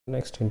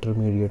Next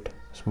intermediate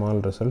small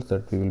results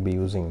that we will be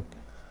using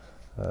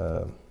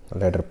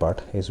later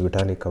part is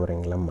Vitali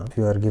covering Lemma. If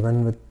you are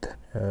given with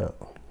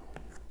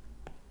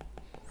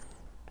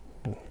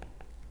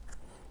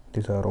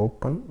these are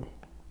open,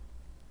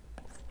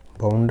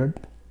 bounded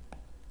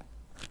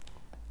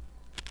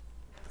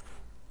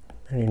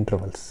and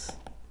intervals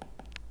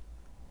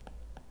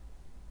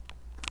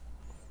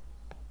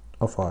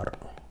of R.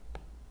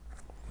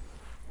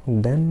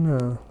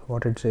 Then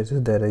what it says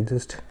is there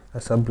exists a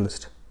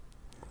sublist,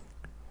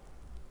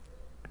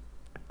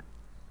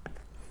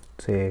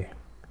 say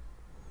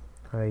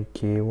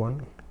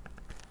ik1,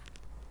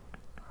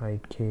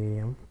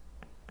 ikm,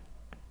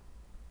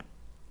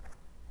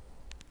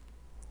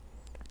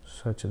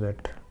 such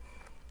that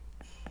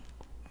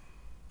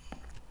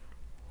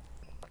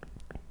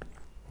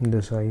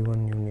this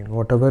I1 union,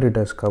 whatever it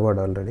has covered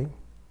already,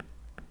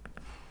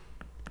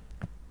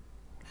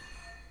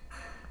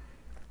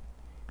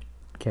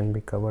 can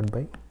be covered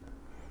by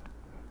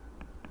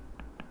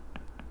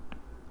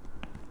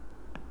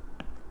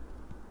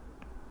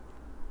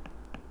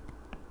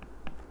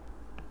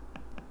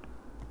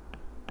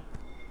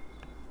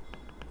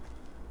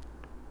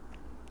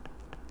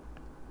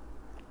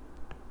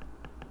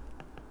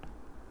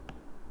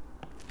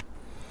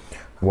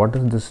what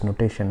is this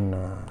notation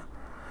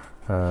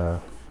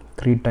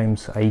 3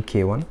 times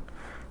ik1.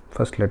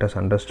 First let us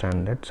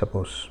understand that.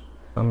 Suppose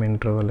some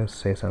interval is,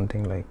 say,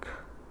 something like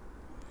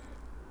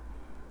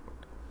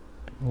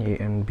a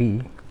and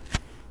b,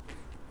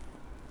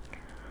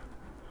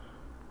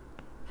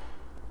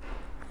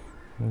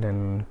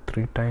 then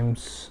 3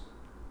 times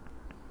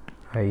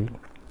I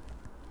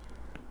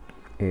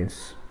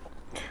is,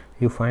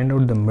 you find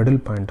out the middle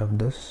point of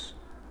this.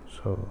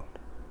 So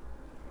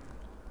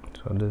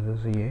this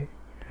is a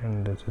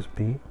and this is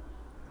b.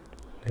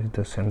 This is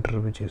the center,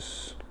 which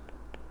is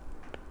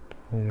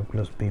a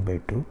plus b by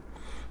 2.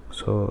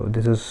 So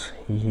this is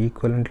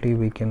equivalently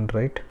we can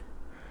write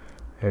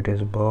it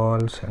is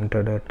ball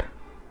centered at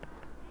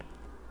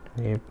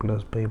a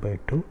plus b by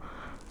 2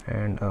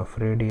 and of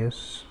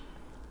radius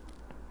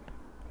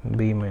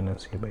b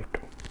minus a by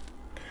 2.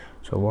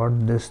 So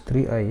what this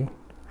 3i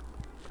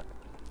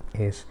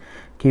is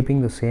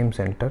keeping the same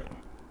center,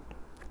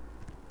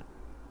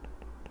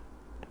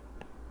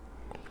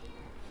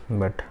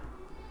 but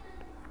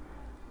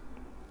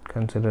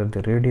consider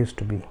the radius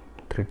to be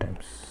 3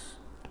 times.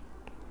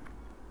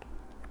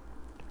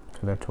 So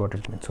that's what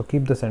it means. So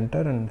keep the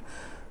center and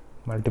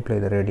multiply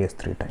the radius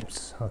 3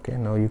 times. Okay,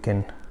 now you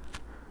can,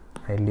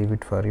 I leave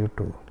it for you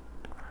to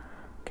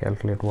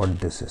calculate what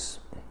this is.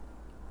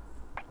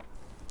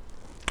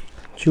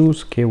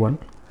 Choose k1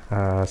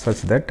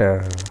 such that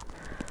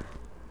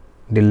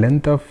the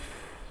length of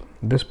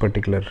this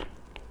particular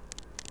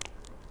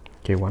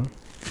k1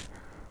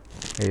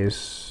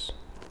 is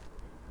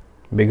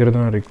bigger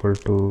than or equal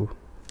to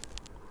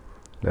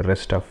the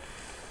rest of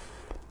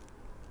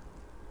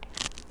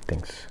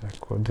things.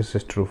 This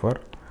is true for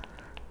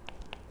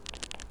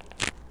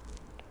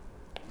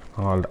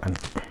all n.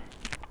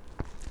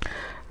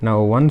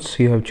 Now once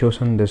you have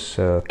chosen this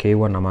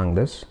k1 among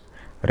this,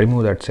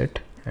 remove that set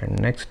and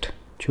next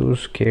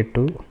choose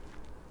k2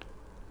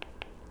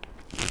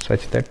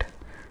 such that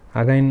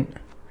again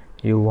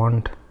you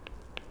want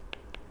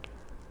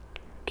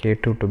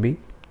k2 to be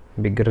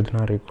bigger than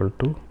or equal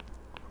to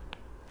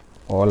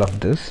all of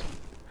this,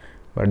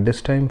 but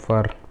this time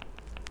for,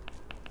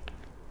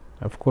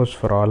 of course,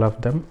 for all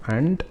of them,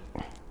 and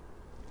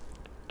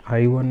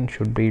I1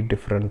 should be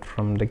different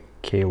from the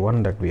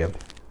k1 that we have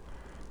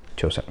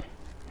chosen.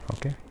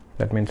 Okay,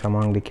 that means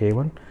among the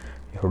k1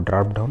 you have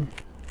dropped down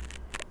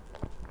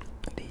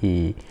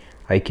the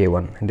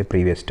ik1 in the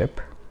previous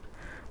step,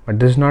 but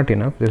this is not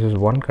enough. This is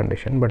one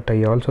condition, but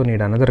I also need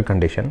another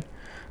condition,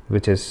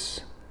 which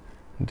is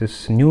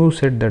this new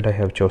set that I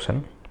have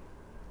chosen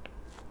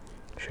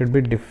should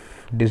be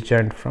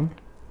disjoint from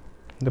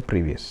the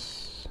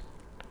previous.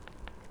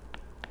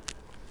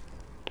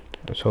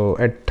 So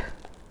at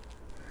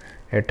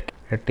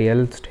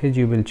L stage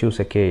you will choose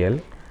a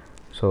KL.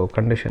 So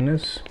condition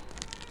is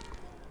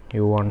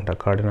you want a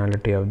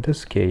cardinality of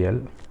this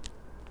KL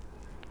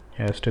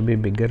has to be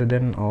bigger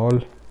than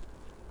all,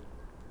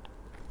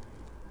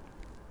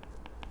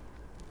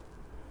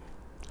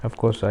 of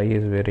course I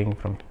is varying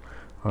from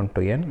 1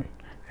 to n,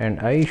 and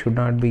I should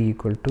not be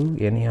equal to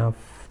any of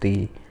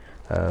the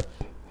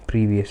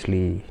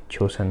previously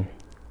chosen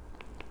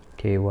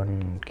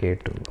k1,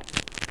 k2.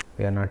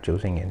 We are not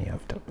choosing any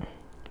of them.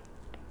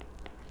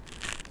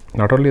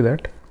 Not only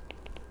that,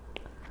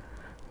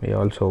 we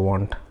also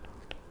want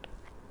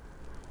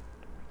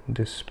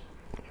this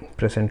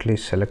presently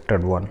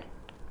selected one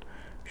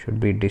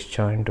should be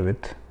disjoint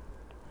with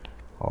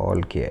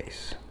all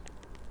ki's.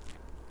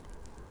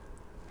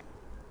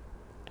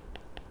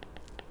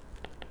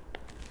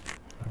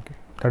 Okay,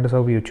 that is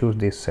how you choose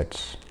these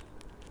sets.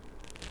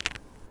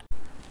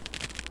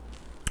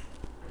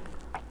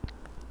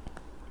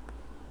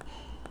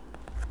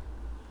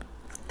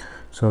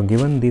 So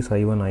given these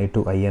I1,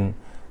 I2, In,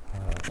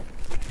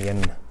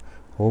 n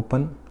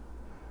open,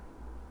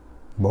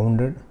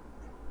 bounded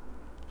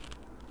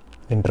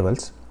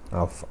intervals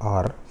of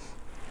R,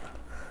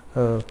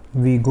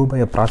 we go by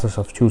a process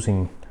of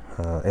choosing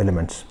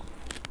elements.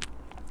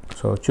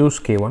 So choose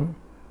k1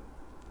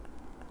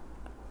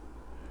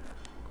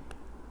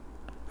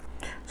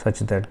 such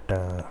that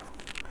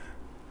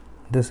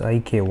this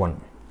ik1,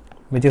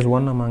 which is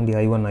one among the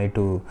i1,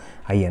 i2,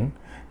 in,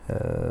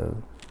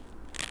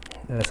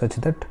 such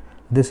that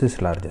this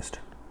is largest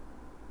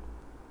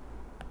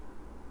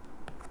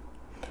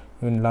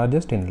in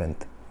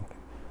length.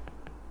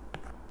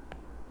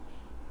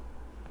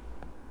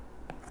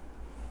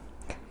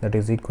 That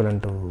is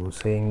equivalent to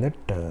saying that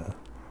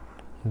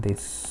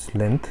this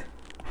length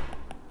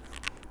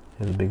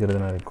is bigger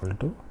than or equal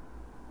to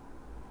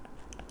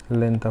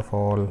length of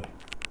all.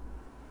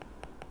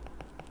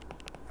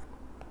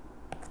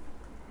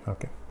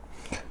 Okay,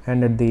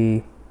 and at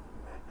the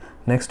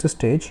next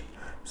stage,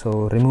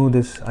 so remove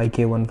this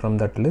ik1 from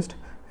that list,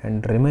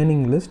 and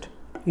remaining list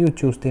you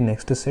choose the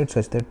next set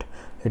such that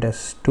it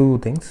has two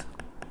things.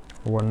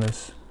 One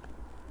is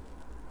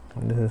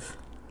this is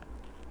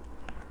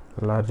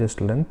largest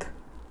length,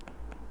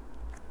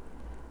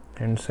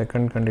 and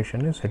second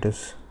condition is it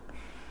is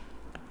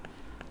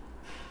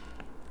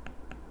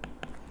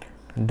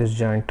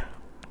disjoint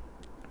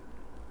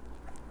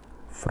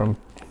from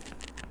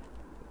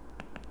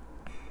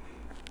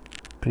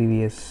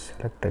previous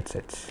selected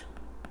sets.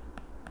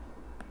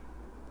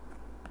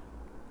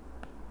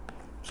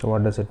 So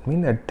what does it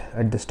mean? That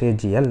at the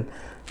stage L,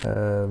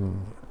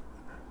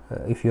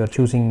 if you are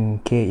choosing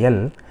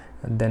KL,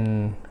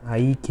 then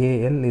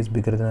IKL is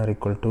bigger than or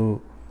equal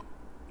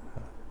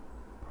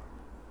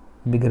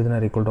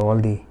to all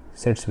the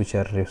sets which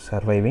are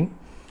surviving,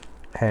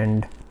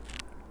 and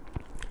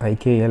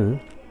IKL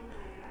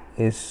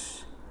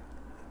is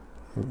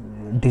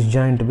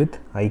disjoint with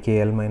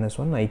IKL minus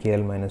 1,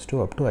 IKL minus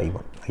 2 up to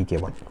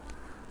IK1.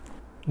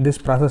 This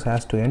process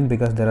has to end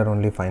because there are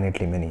only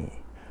finitely many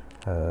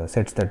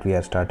sets that we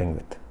are starting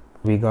with.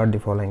 We got the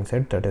following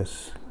set, that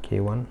is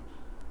K1,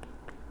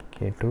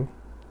 K2,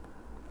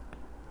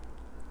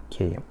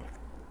 Km,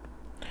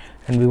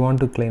 and we want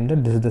to claim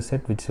that this is the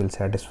set which will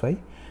satisfy.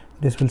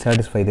 This will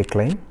satisfy the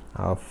claim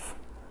of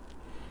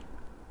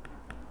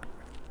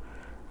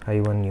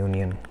I1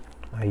 union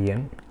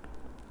In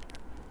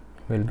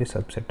will be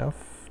subset of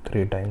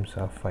 3 times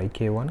of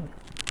IK1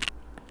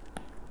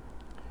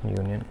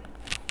 union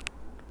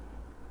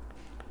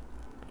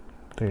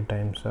 3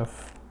 times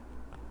of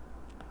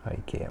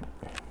IKM.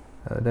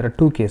 There are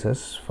two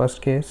cases.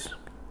 First case,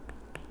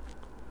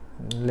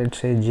 let's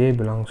say J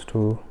belongs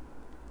to,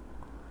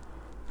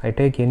 I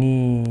take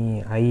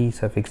any I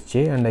suffix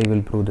j and I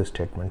will prove the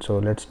statement. So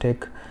let's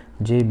take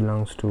J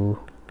belongs to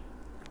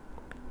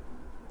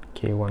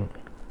K1.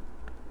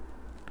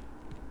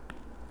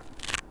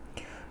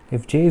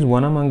 If J is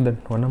one among the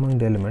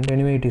element,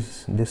 anyway it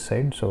is this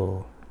side,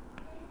 so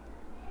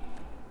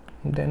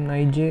then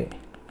Ij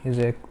is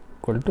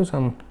equal to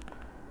some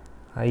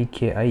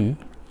IKI,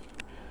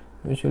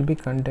 which will be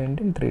contained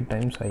in 3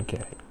 times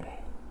IKI.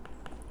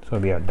 So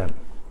we are done.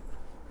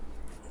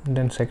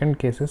 Then second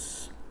case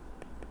is,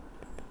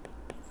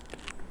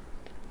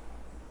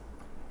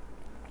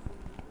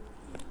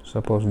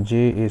 suppose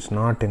J is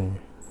not in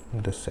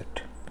this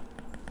set.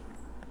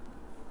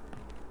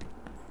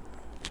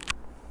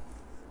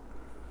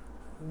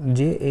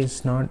 J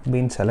is not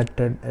been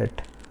selected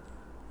at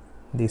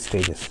these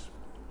stages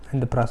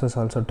and the process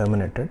also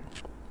terminated.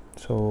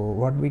 So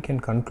what we can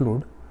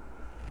conclude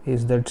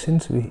is that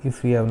since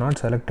if we have not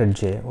selected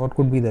J, what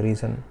could be the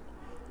reason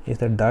is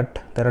that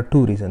there are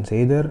two reasons.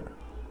 Either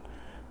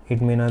it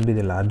may not be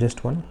the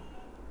largest one,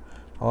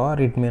 or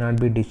it may not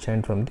be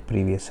disjoint from the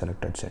previous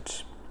selected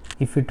sets.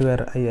 If it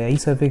were I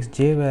suffix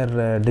j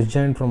were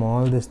disjoint from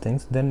all these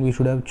things, then we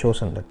should have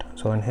chosen that.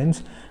 So and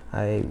hence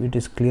it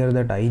is clear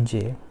that I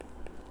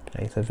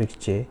suffix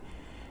j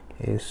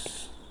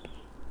is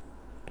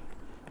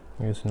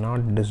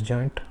not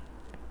disjoint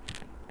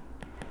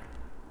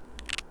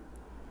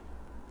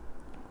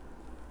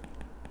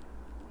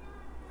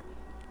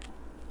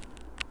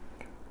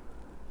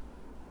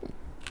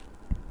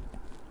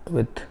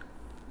with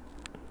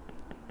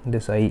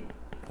this I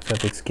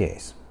suffix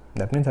k's.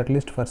 That means at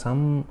least for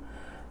some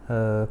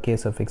k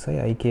suffix I,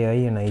 iki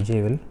and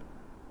ij will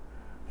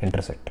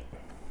intersect.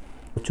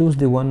 Choose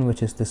the one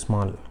which is the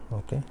small.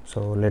 Okay,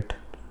 so let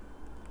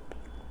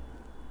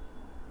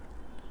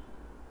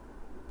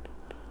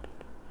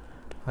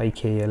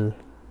IKL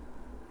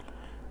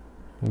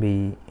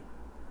be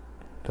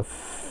the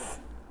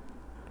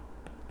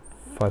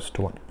first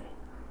one,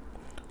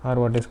 or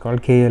what is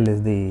called KL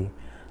is the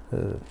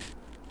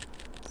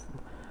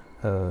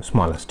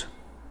smallest.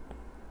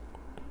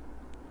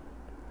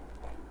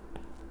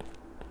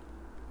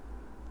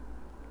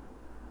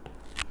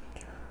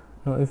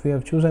 Now if we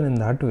have chosen in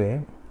that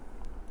way,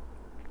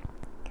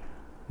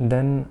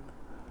 then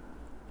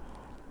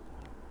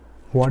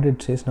what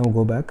it says, now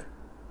go back,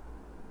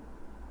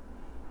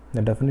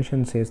 the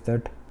definition says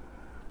that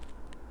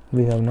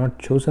we have not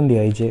chosen the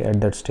ij at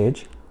that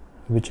stage,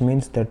 which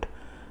means that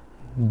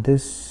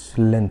this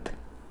length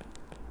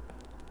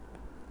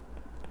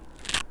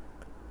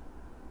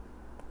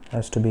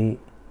has to be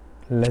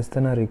less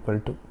than or equal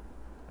to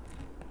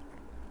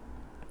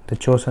the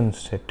chosen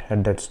set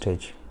at that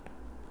stage.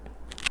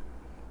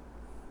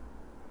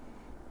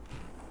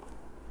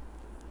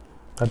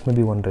 That may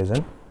be one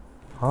reason,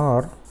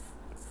 or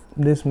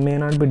this may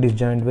not be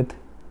disjoint with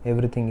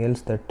everything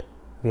else that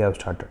we have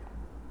started.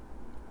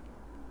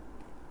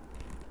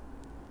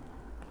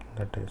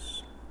 That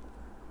is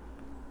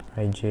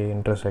ij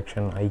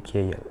intersection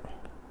ikl.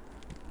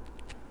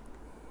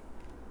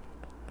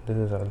 This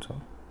is also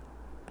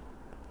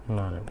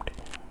non-empty.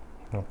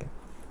 Okay.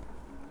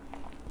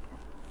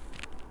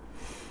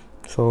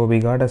 So we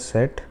got a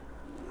set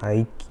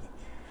I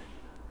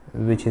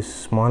which is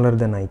smaller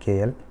than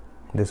ikl.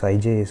 This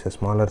ij is a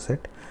smaller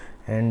set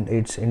and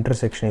its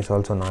intersection is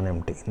also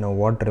non-empty. Now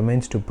what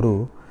remains to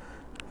prove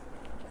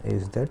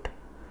is that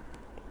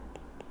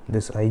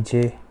this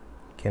ij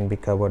can be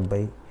covered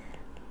by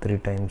 3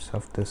 times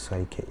of this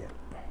ikl.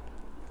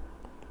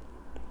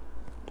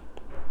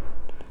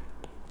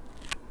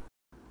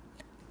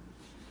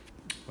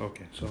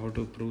 Okay, so how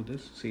to prove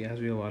this? See, as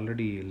we have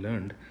already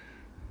learned,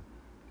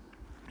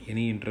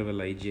 any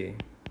interval ij,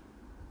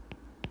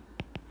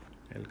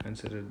 I'll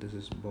consider this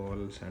is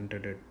ball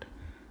centered at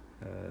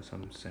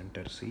some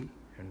center C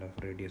and of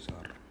radius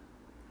r.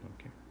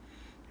 Okay,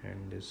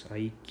 and this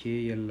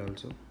ikl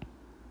also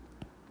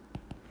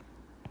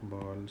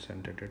ball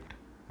centered at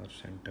or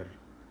center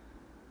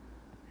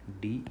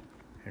D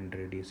and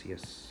radius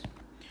S.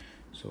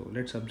 So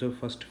let's observe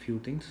first few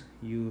things.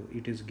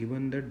 It is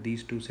given that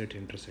these two sets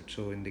intersect.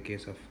 So in the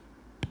case of,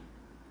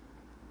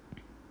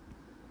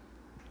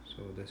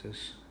 so this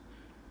is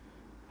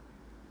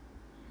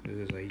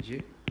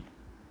ij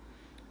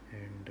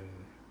and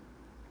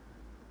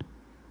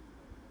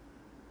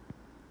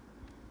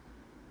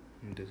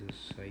this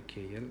is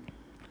ikl,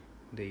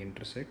 they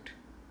intersect.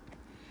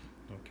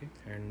 Okay,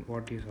 and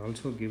what is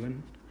also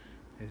given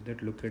is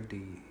that, look at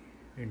the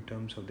in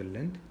terms of the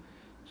length.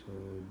 So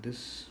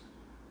this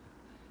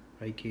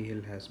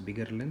ikl has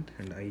bigger length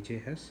and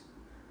ij has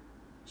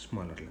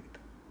smaller length.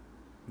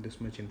 This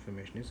much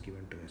information is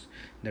given to us.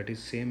 That is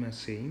same as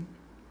saying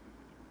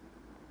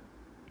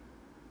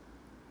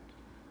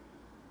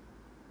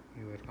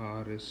your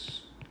r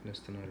is less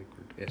than or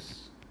equal to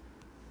s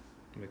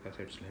because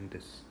its length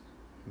is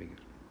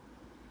bigger.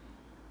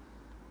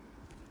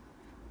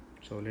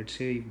 So let's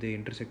say if the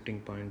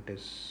intersecting point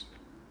is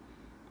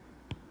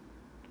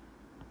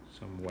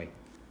some y.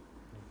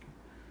 Okay.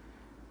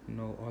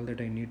 Now all that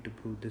I need to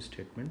prove this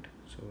statement.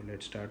 So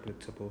let's start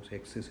with, suppose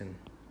x is in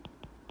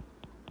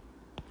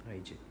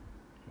ij.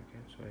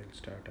 Okay, so I'll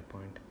start a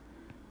point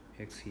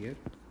x here.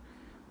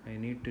 I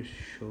need to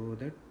show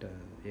that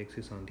x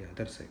is on the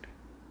other side.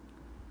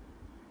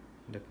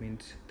 That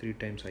means 3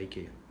 times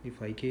ikl. If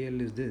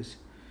ikl is this,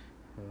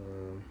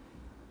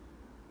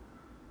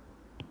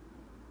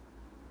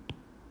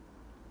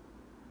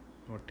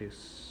 what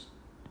is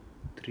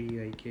 3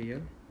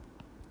 ikl?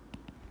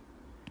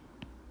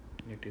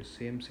 It is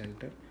same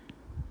center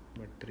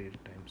but 3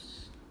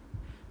 times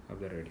of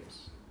the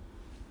radius.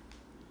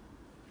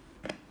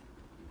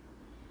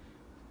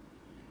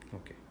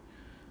 Okay,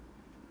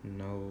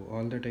 now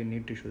all that I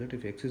need to show that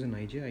if x is in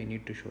ij, I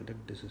need to show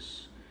that this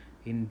is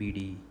in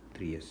bd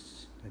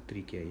 3s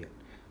 3kl.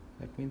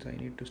 That means I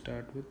need to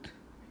start with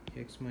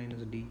x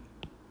minus d.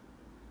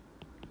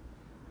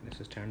 This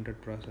is a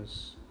standard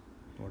process,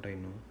 what I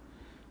know.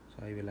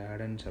 So I will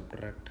add and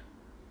subtract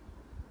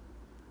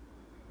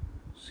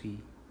c.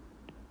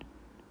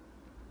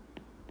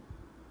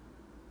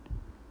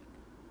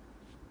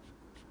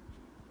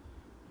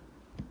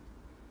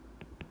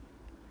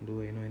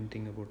 Do I know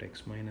anything about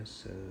x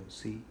minus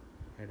c?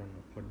 I don't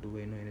know. But do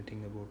I know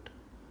anything about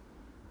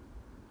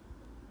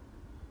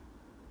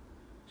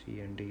c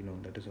and d? No,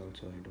 that is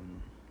also I don't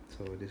know.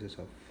 So this is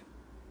of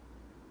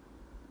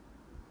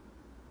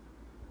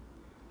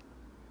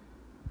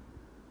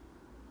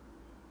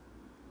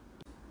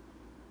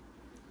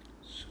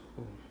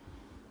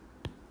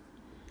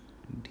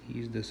D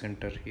is the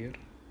center here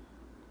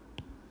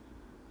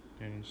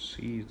and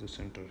C is the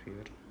center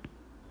here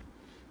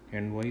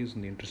and Y is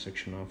in the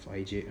intersection of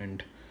IJ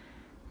and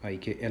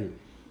IKL.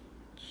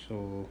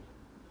 So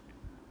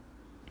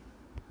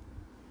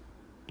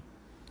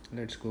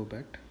let's go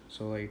back.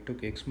 So I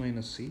took x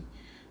minus C,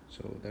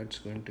 so that's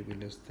going to be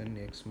less than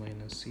x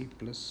minus C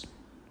plus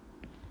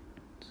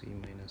C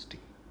minus D.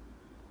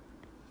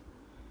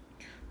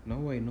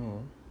 Now I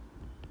know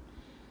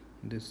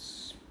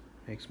this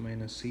x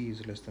minus C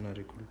is less than or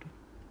equal to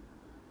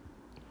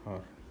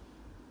R,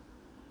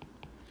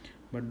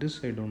 but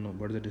this I don't know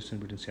what the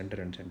distance between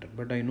center and center,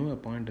 but I know a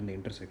point in the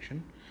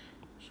intersection.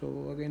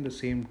 So again the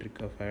same trick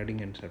of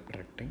adding and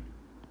subtracting,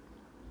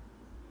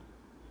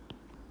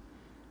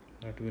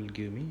 that will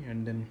give me,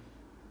 and then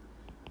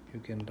you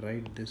can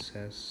write this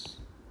as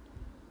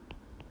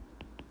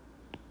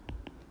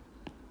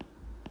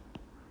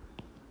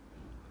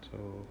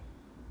so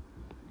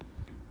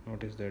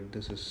notice that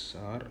this is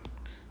R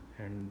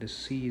and this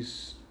C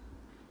is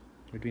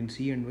between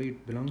C and Y,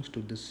 it belongs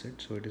to this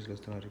set, so it is less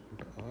than or equal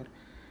to R,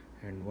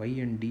 and Y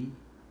and D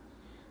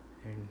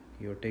and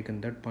you have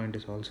taken that point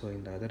is also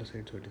in the other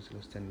side, so it is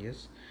less than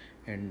s,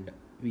 and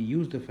we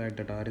use the fact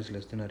that r is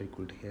less than or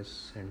equal to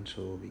s, and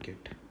so we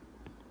get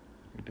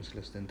it is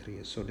less than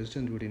 3s. So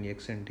distance between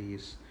x and d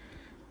is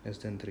less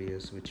than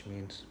 3s, which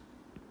means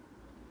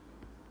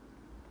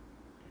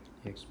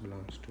x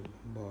belongs to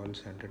ball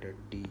centered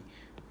at d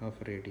of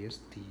radius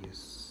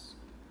ds,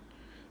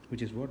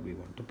 which is what we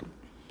want to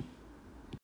prove.